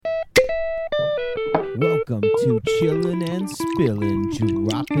Welcome to Chillin' and Spillin',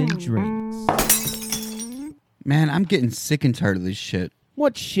 Droppin' Drinks. Man, I'm getting sick and tired of this shit.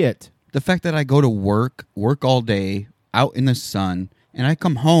 What shit? The fact that I go to work all day, out in the sun, and I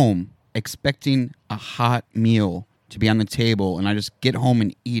come home expecting a hot meal to be on the table, and I just get home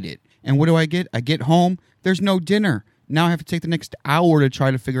and eat it. And what do I get? I get home, there's no dinner. Now I have to take the next hour to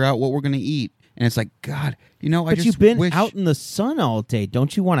try to figure out what we're going to eat. And it's like, God, I But just you've been wish... out in the sun all day.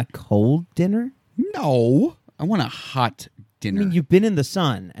 Don't you want a cold dinner? No, I want a hot I dinner. mean, you've been in the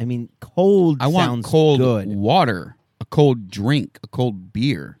sun. I mean, cold I want sounds cold good. water, a cold drink, a cold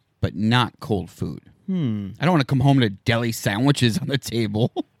beer, but not cold food. I don't want to come home to deli sandwiches on the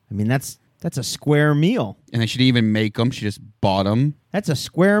table. I mean, that's a square meal. And then she didn't even make them. She just bought them. That's a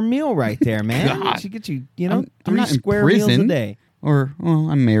square meal right there, man. God. She gets you, I'm 3 not in square meals a prison. day. Or, well,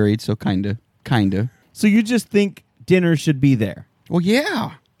 I'm married, so kind of. So you just think dinner should be there? Well,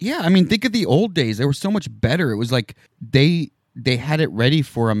 yeah. Yeah, I mean, think of the old days. They were so much better. It was like they had it ready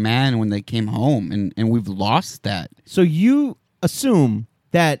for a man when they came home, and we've lost that. So you assume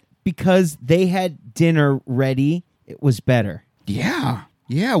that because they had dinner ready, it was better. Yeah.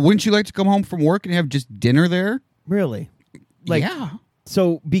 Yeah, wouldn't you like to come home from work and have just dinner there? Really? Yeah.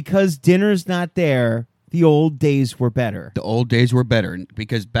 So because dinner's not there, the old days were better. The old days were better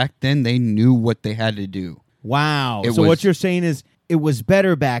because back then they knew what they had to do. Wow. It So was- what you're saying is it was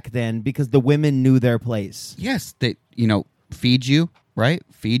better back then because the women knew their place. Yes, they, feed you, right?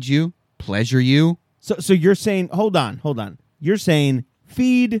 Feed you, pleasure you. So you're saying, hold on. You're saying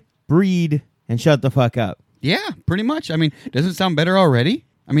feed, breed, and shut the fuck up. Yeah, pretty much. I mean, doesn't it sound better already?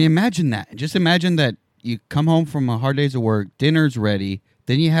 I mean, imagine that. Just imagine that you come home from a hard day's of work, dinner's ready,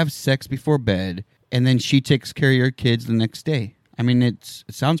 then you have sex before bed, and then she takes care of your kids the next day. I mean, it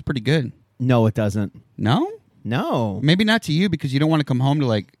sounds pretty good. No, it doesn't. No? No. Maybe not to you because you don't want to come home to,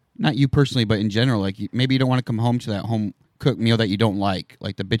 like, not you personally, but in general, like, maybe you don't want to come home to that home cooked meal that you don't like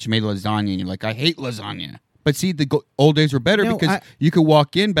the bitch made lasagna, and you're like, I hate lasagna. But see, the old days were better No, because you could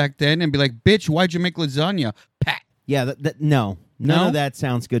walk in back then and be like, bitch, why'd you make lasagna? Pat. Yeah, no. None No? of that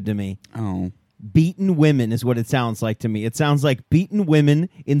sounds good to me. Oh. Beaten women is what it sounds like to me. It sounds like beaten women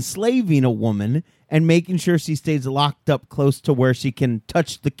enslaving a woman and making sure she stays locked up close to where she can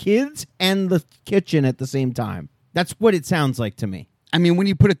touch the kids and the kitchen at the same time. That's what it sounds like to me. I mean, when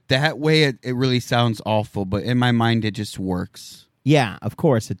you put it that way, it really sounds awful, but in my mind, it just works. Yeah, of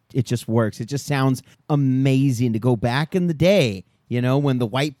course, it just works. It just sounds amazing to go back in the day, when the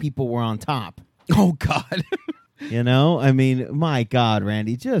white people were on top. Oh, God. I mean, my God,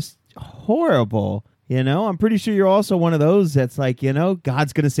 Randy, just horrible. I'm pretty sure you're also one of those that's like,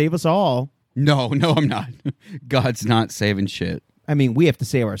 God's going to save us all. No, I'm not. God's not saving shit. I mean, we have to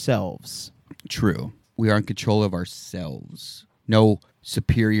save ourselves. True. We are in control of ourselves. No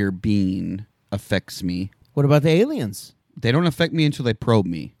superior being affects me. What about the aliens? They don't affect me until they probe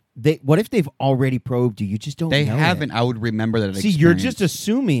me. What if they've already probed you? You just don't They know haven't. it. I would remember that See, you're just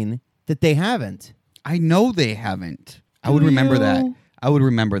assuming that they haven't. I know they haven't. I would Do remember that. you? I would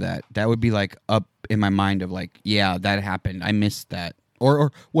remember that. That would be like up in my mind of like, yeah, that happened. I missed that.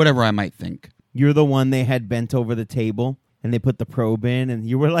 Or whatever I might think. You're the one they had bent over the table and they put the probe in and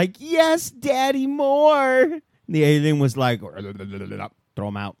you were like, yes, daddy, more. And the alien was like, throw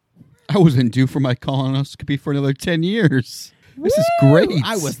him out. I wasn't due for my colonoscopy for another 10 years. This is great.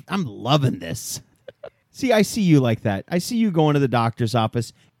 I'm loving this. See, I see you like that. I see you going to the doctor's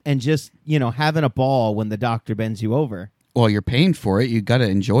office and just, having a ball when the doctor bends you over. Well, you're paying for it. You got to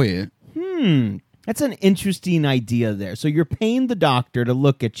enjoy it. That's an interesting idea there. So you're paying the doctor to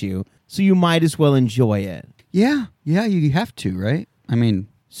look at you, so you might as well enjoy it. Yeah, you have to, right? I mean,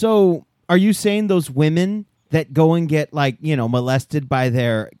 So are you saying those women that go and get molested by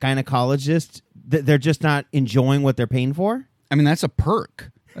their gynecologist, they're just not enjoying what they're paying for? that's a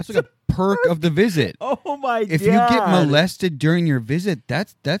perk. That's like a perk of the visit. Oh my God. If you get molested during your visit,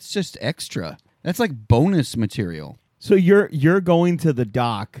 that's just extra. That's like bonus material. So you're going to the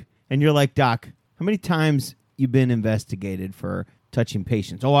doc and you're like, Doc, how many times you been investigated for touching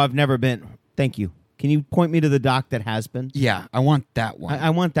patients? Oh, I've never been. Thank you. Can you point me to the doc that has been? Yeah, I want that one.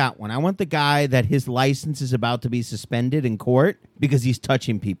 I want that one. I want the guy that his license is about to be suspended in court because he's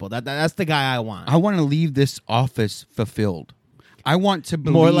touching people. That's the guy I want. I want to leave this office fulfilled. I want to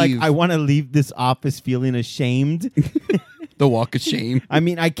believe... More like I want to leave this office feeling ashamed. the walk of shame. I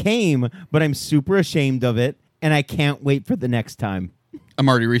mean, I came, but I'm super ashamed of it, and I can't wait for the next time. I'm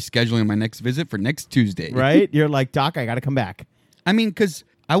already rescheduling my next visit for next Tuesday. Right? You're like, Doc, I got to come back. I mean, because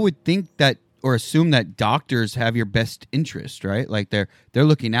I would think that or assume that doctors have your best interest, right? Like they're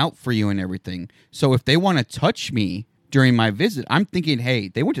looking out for you and everything. So if they want to touch me during my visit, I'm thinking, hey,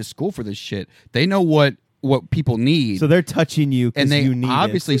 they went to school for this shit. They know what what people need. So they're touching you because and they you need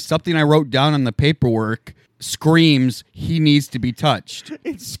obviously it. something I wrote down on the paperwork screams he needs to be touched.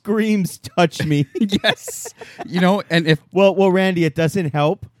 It screams, touch me. Yes. And if Well, Randy, it doesn't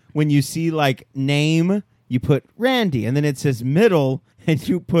help when you see like name, you put Randy, and then it says middle, and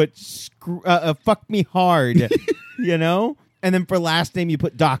you put fuck me hard, and then for last name you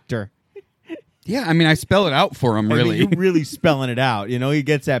put doctor. yeah, I mean I spell it out for him I mean, really. you're really spelling it out. He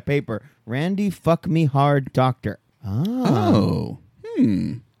gets that paper. Randy, fuck me hard, doctor. Oh.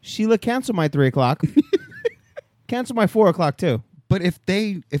 Sheila, cancel my 3:00. Cancel my 4:00 too. But if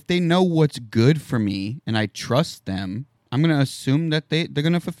they know what's good for me and I trust them, I'm going to assume that they're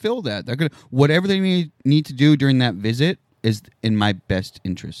going to fulfill that. They're going to whatever they need to do during that visit is in my best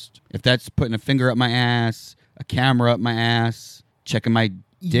interest. If that's putting a finger up my ass, a camera up my ass, checking my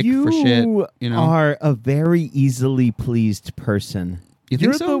dick for shit, You are a very easily pleased person. You think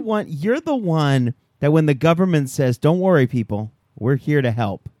You're so? You're the one that when the government says, "Don't worry, people, we're here to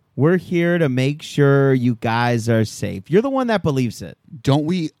help. We're here to make sure you guys are safe." You're the one that believes it. Don't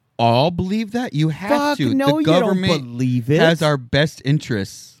we all believe that? You have Fuck to. no, The you don't government believe it. has our best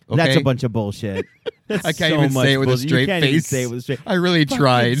interests. Okay? That's a bunch of bullshit. That's I can't so even much say it with a bullshit. straight You can't even face. say it with a straight. I really Fucking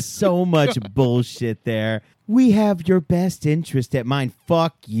tried. So much bullshit there. We have your best interest at mind.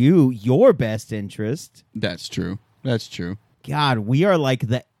 Fuck you. Your best interest. That's true. That's true. God, they are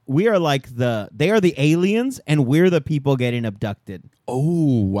the aliens and we're the people getting abducted.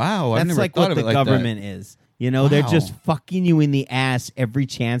 Oh, wow. I've That's never like thought what of the it like government is. They're Wow. just fucking you in the ass every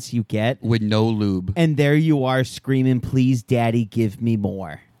chance you get. that. With no lube. And there you are screaming, "Please, daddy, give me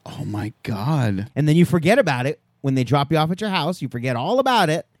more." Oh, my God. And then you forget about it when they drop you off at your house. You forget all about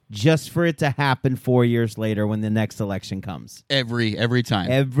it just for it to happen 4 years later when the next election comes. Every time.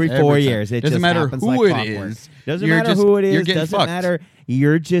 Every 4 years. It doesn't just matter happens who like it clockwork. is. Doesn't You're matter just- who it you're is. getting Doesn't fucked. matter.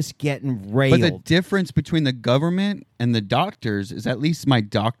 You're just getting railed. But the difference between the government and the doctors is at least my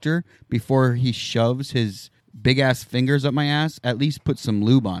doctor, before he shoves his big-ass fingers up my ass, at least put some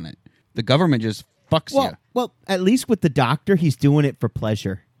lube on it. The government just fucks you. Well, at least with the doctor, he's doing it for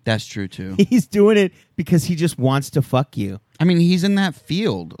pleasure. That's true, too. He's doing it because he just wants to fuck you. I mean, he's in that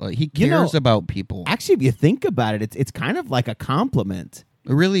field. He cares about people. Actually, if you think about it, it's kind of like a compliment.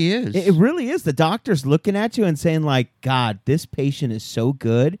 It really is. It really is. The doctor's looking at you and saying, like, God, this patient is so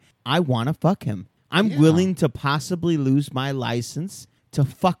good. I want to fuck him. I'm willing to possibly lose my license to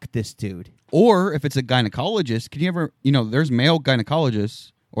fuck this dude. Or if it's a gynecologist, can you ever, there's male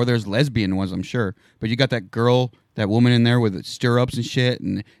gynecologists, or there's lesbian ones, I'm sure. But you got that girl, that woman in there with the stirrups and shit,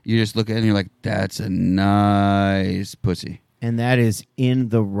 and you just look at it and you're like, that's a nice pussy. And that is in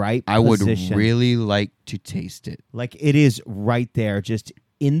the right I would position. really like to taste it. Like, it is right there, just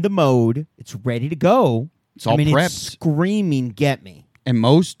in the mode. It's ready to go. It's all It's prepped. screaming, get me. And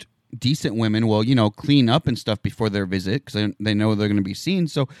most decent women will, clean up and stuff before their visit because they know they're going to be seen.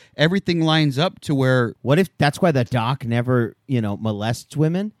 So everything lines up to where... What if that's why the doc never, molests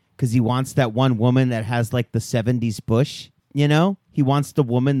women? Because he wants that one woman that has, like, the 70s bush, He wants the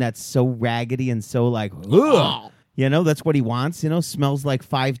woman that's so raggedy and so, like, ugh. That's what he wants, smells like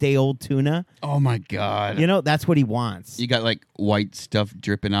 5-day-old tuna. Oh, my God. That's what he wants. You got, like, white stuff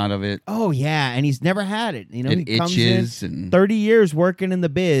dripping out of it. Oh, yeah, and he's never had it. It He comes itches in, and- 30 years working in the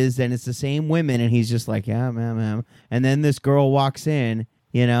biz, and it's the same women, and he's just like, yeah, ma'am. And then this girl walks in,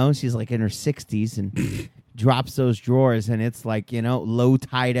 she's like in her 60s, and drops those drawers, and it's like, low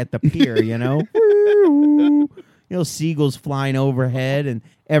tide at the pier, seagulls flying overhead, and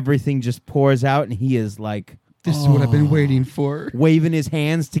everything just pours out, and he is like... This is what I've been waiting for. Waving his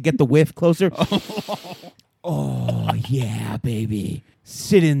hands to get the whiff closer. Oh, yeah, baby.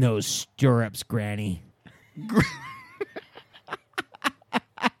 Sit in those stirrups, Granny.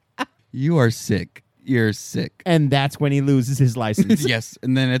 You are sick. You're sick. And that's when he loses his license. Yes,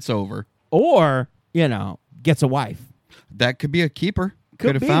 and then it's over. Or, gets a wife. That could be a keeper.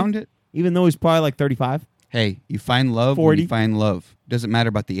 Could have be. found it. Even though he's probably like 35. Hey, you find love 40. when you find love. Doesn't matter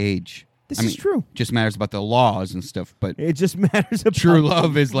about the age. This is true. Just matters about the laws and stuff. But It just matters about true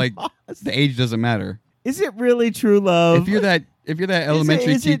love is like laws. the age doesn't matter. Is it really true love? If you're that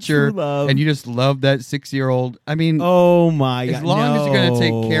elementary is it teacher true love? and you just love that 6-year-old, I mean, Oh, my God. as long as you're going to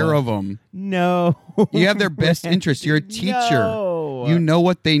take No. care of them, No. you have their best interest. You're a teacher. No. You know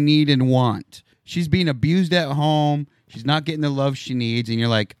what they need and want. She's being abused at home. She's not getting the love she needs, and you're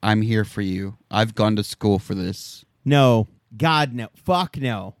like, I'm here for you. I've gone to school for this. No. God, no. Fuck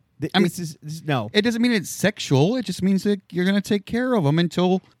no. I mean- This is no. It doesn't mean it's sexual. It just means that you're going to take care of them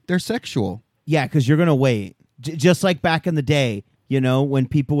until they're sexual. Yeah, because you're going to wait. Just like back in the day, when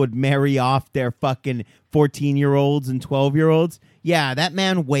people would marry off their fucking 14-year-olds and 12-year-olds, Yeah, that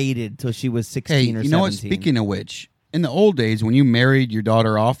man waited till she was 16 Hey, or you 17. know what? Speaking of which, in the old days when you married your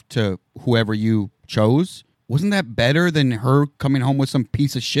daughter off to whoever you chose, wasn't that better than her coming home with some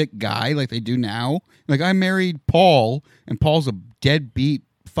piece of shit guy like they do now? Like, I married Paul, and Paul's a deadbeat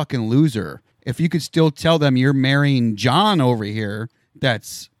fucking loser. If you could still tell them you're marrying John over here,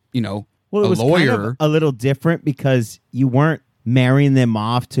 that's, Well, it a was lawyer. kind of a little different because you weren't marrying them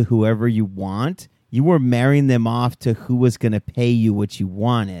off to whoever you want. You were marrying them off to who was going to pay you what you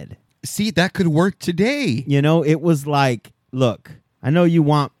wanted. See, that could work today. It was like, look, I know you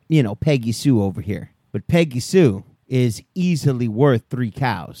want, Peggy Sue over here, but Peggy Sue is easily worth 3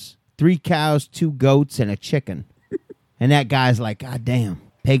 cows. 3 cows, 2 goats, and a chicken. And that guy's like, God damn,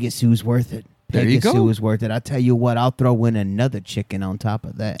 Peggy Sue's worth it. There Peggy you go. Sue is worth it. I tell you what, I'll throw in another chicken on top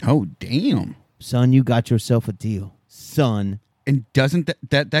of that. Oh, damn. Son, you got yourself a deal. Son. And doesn't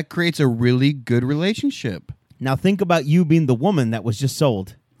that creates a really good relationship? Now think about you being the woman that was just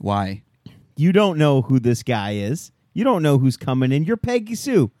sold. Why? You don't know who this guy is. You don't know who's coming in. You're Peggy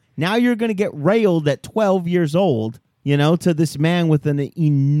Sue. Now you're going to get railed at 12 years old, to this man with an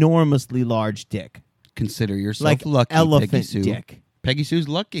enormously large dick. Consider yourself Like lucky, elephant Peggy Sue. dick. Peggy Sue's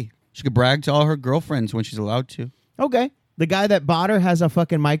lucky. She could brag to all her girlfriends when she's allowed to. Okay. The guy that bought her has a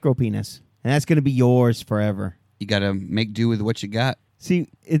fucking micro penis. And that's going to be yours forever. You got to make do with what you got. See,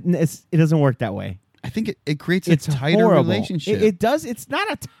 it doesn't work that way. I think it creates a It's tighter horrible. relationship. It does. It's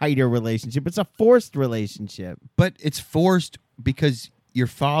not a tighter relationship. It's a forced relationship. But it's forced because your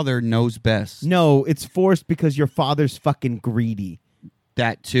father knows best. No, it's forced because your father's fucking greedy.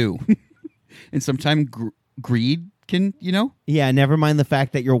 That too. And sometimes greed can, Yeah, never mind the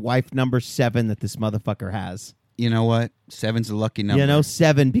fact that you're wife number 7 that this motherfucker has. You know what? 7's a lucky number.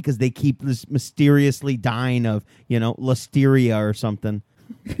 7 because they keep this mysteriously dying of, listeria or something.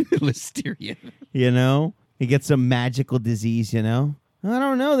 Listeria. He gets some magical disease, I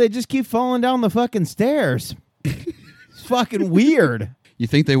don't know. They just keep falling down the fucking stairs. It's fucking weird. You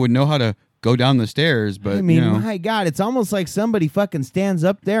think they would know how to go down the stairs, but I mean, my God, it's almost like somebody fucking stands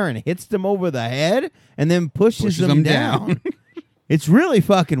up there and hits them over the head and then pushes them down. It's really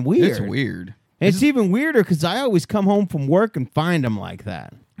fucking weird. It's weird. And it's even weirder because I always come home from work and find them like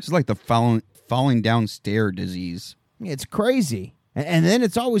that. It's like the falling down stair disease. It's crazy. And then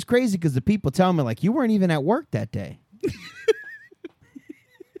it's always crazy because the people tell me, like, you weren't even at work that day.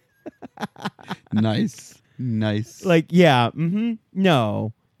 Nice. Like, yeah,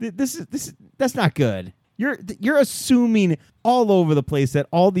 no. That's not good. You're assuming all over the place that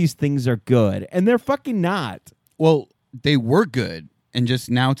all these things are good, and they're fucking not. Well, they were good, and just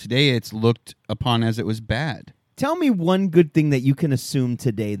now today it's looked upon as it was bad. Tell me one good thing that you can assume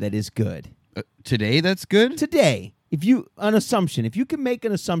today that is good. Today that's good? Today, if you can make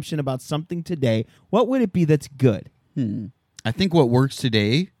an assumption about something today, what would it be that's good? I think what works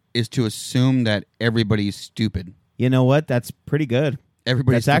today is to assume that everybody's stupid. You know what? That's pretty good.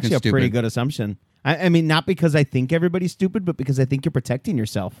 Everybody's That's actually a stupid. pretty good assumption. I mean, not because I think everybody's stupid, but because I think you're protecting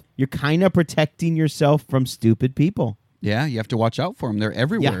yourself. You're kind of protecting yourself from stupid people. Yeah, you have to watch out for them. They're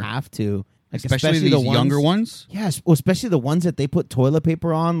everywhere. You have to. Like, especially the these younger ones. Yes, well, especially the ones that they put toilet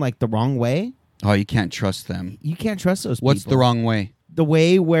paper on like the wrong way. Oh, you can't trust them. You can't trust those What's people. the wrong way? The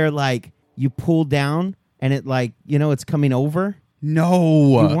way where like you pull down and it like, it's coming over.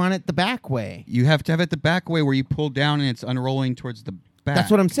 No. You want it the back way. You have to have it the back way where you pull down and it's unrolling towards the back.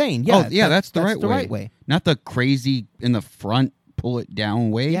 That's what I'm saying. Yeah. Oh, yeah, that's the right right way. Not the crazy in the front, pull it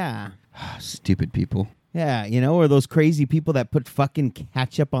down way. Yeah. Stupid people. Yeah, or those crazy people that put fucking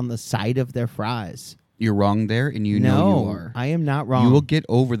ketchup on the side of their fries. You're wrong there, and you know you are. I am not wrong. You will get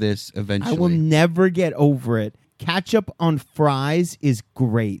over this eventually. I will never get over it. Ketchup on fries is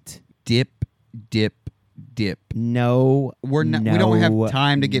great. Dip. No, We don't have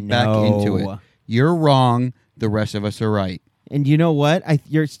time to get back into it. You're wrong. The rest of us are right. And you know what?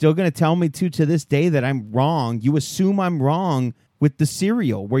 You're still going to tell me to this day that I'm wrong. You assume I'm wrong with the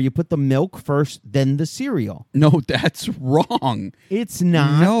cereal, where you put the milk first, then the cereal. No, that's wrong. It's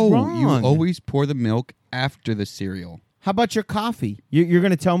not wrong. You always pour the milk after the cereal. How about your coffee? You're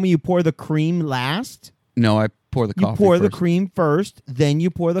going to tell me you pour the cream last? No, I pour the coffee You pour first. the cream first, then you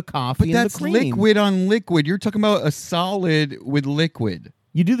pour the coffee But and that's the cream. liquid on liquid. You're talking about a solid with liquid.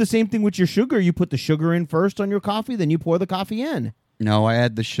 You do the same thing with your sugar. You put the sugar in first on your coffee, then you pour the coffee in. No, I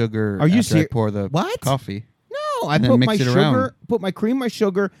add the sugar Are you after I ser- pour the What? coffee. No, I And then put mix my it sugar, around. put my cream, my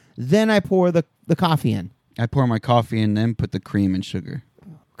sugar, then I pour the coffee in. I pour my coffee and then put the cream and sugar.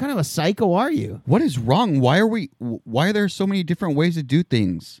 What kind of a psycho are you? What is wrong? Why are there so many different ways to do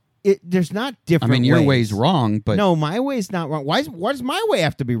things? There's not different I mean, your ways. way's wrong, but No, my way's not wrong. Why does my way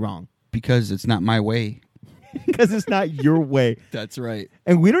have to be wrong? because it's not my way. because it's not your way. That's right.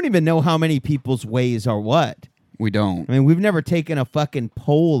 And we don't even know how many people's ways are what. We don't. I mean, we've never taken a fucking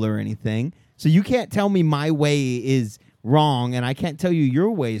poll or anything. So you can't tell me my way is wrong, and I can't tell you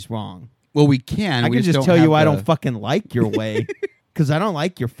your way is wrong. Well, we can. I We can just don't tell have you I the- don't fucking like your way. Because I don't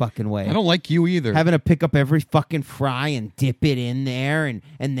like your fucking way. I don't like you either. Having to pick up every fucking fry and dip it in there and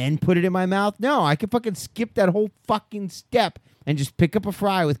then put it in my mouth. No, I can fucking skip that whole fucking step and just pick up a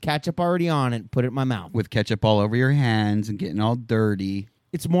fry with ketchup already on it and put it in my mouth. With ketchup all over your hands and getting all dirty.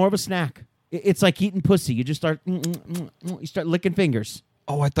 It's more of a snack. It's like eating pussy. You just start, you start licking fingers.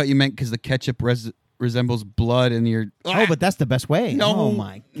 Oh, I thought you meant because the ketchup resembles blood in your... Oh, but that's the best way. No. Oh,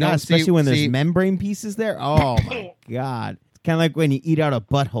 my God. No, Especially when see- there's membrane pieces there. Oh, my God. It's kind of like when you eat out a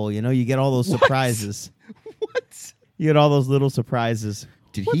butthole, you know? You get all those surprises. What? You get all those little surprises.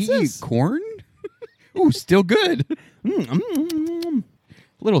 Did What's he this? eat corn? Ooh, still good. Mm-hmm.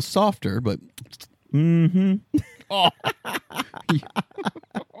 A little softer, but...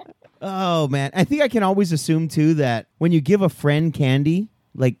 Oh, man. I think I can always assume, too, that when you give a friend candy,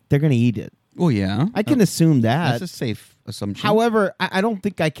 like, they're going to eat it. Well, yeah. I can assume that. That's a safe assumption. However, I don't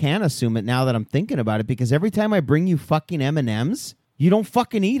think I can assume it now that I'm thinking about it, because every time I bring you fucking M&Ms, you don't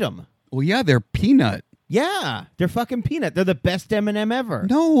fucking eat them. Well, yeah, they're peanut. Yeah, they're fucking peanut. They're the best M&M ever.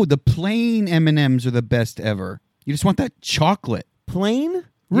 No, the plain M&Ms are the best ever. You just want that chocolate. Plain?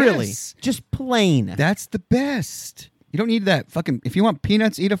 Really? Yes. Just plain. That's the best. You don't need that fucking... If you want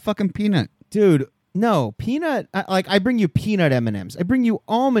peanuts, eat a fucking peanut. Dude, no. Peanut, I bring you peanut M&Ms. I bring you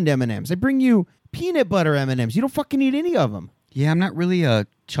almond M&Ms. I bring you peanut butter M&Ms. You don't fucking eat any of them. Yeah, I'm not really a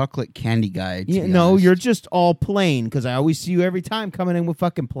chocolate candy guy. to be No, honest. you're just all plain, because I always see you every time coming in with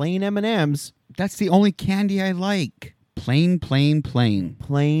fucking plain M&Ms. That's the only candy I like. Plain, plain, plain.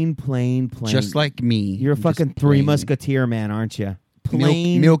 Plain, plain, plain. Just like me. You're a Just fucking Three plain. Musketeer man, aren't you? Milk-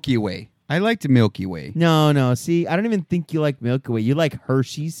 Plain. Milky Way. I liked Milky Way. No. See, I don't even think you like Milky Way. You like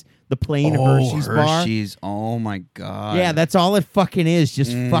Hershey's, the plain Hershey's bar. Hershey's. Oh my god. Yeah, that's all it fucking is.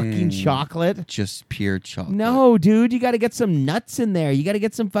 Just fucking chocolate. just pure chocolate. No, dude, you got to get some nuts in there. You got to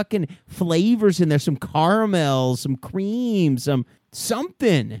get some fucking flavors in there, some caramel, some cream,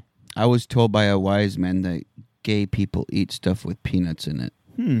 something. I was told by a wise man that gay people eat stuff with peanuts in it.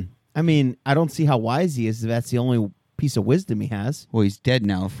 I mean, I don't see how wise he is if that's the only piece of wisdom he has. Well, he's dead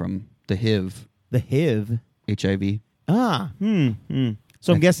now from the HIV. The HIV. HIV.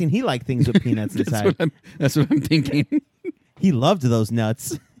 So I'm guessing he liked things with peanuts inside. That's what I'm thinking. He loved those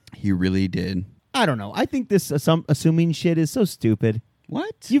nuts. He really did. I don't know. I think this assuming shit is so stupid.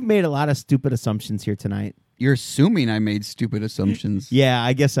 What? You've made a lot of stupid assumptions here tonight. You're assuming I made stupid assumptions. Yeah,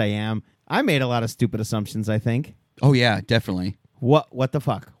 I guess I am. I made a lot of stupid assumptions, I think. Oh yeah, definitely. What the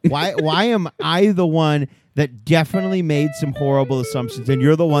fuck? Why am I the one that definitely made some horrible assumptions and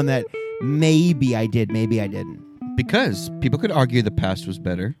you're the one that maybe I did, maybe I didn't? Because people could argue the past was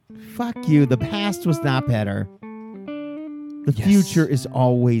better. Fuck you. The past was not better. The Yes. future is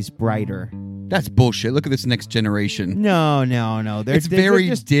always brighter. That's bullshit. Look at this next generation. No. It's very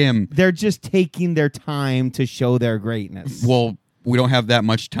dim. They're just taking their time to show their greatness. Well, we don't have that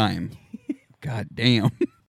much time. God damn.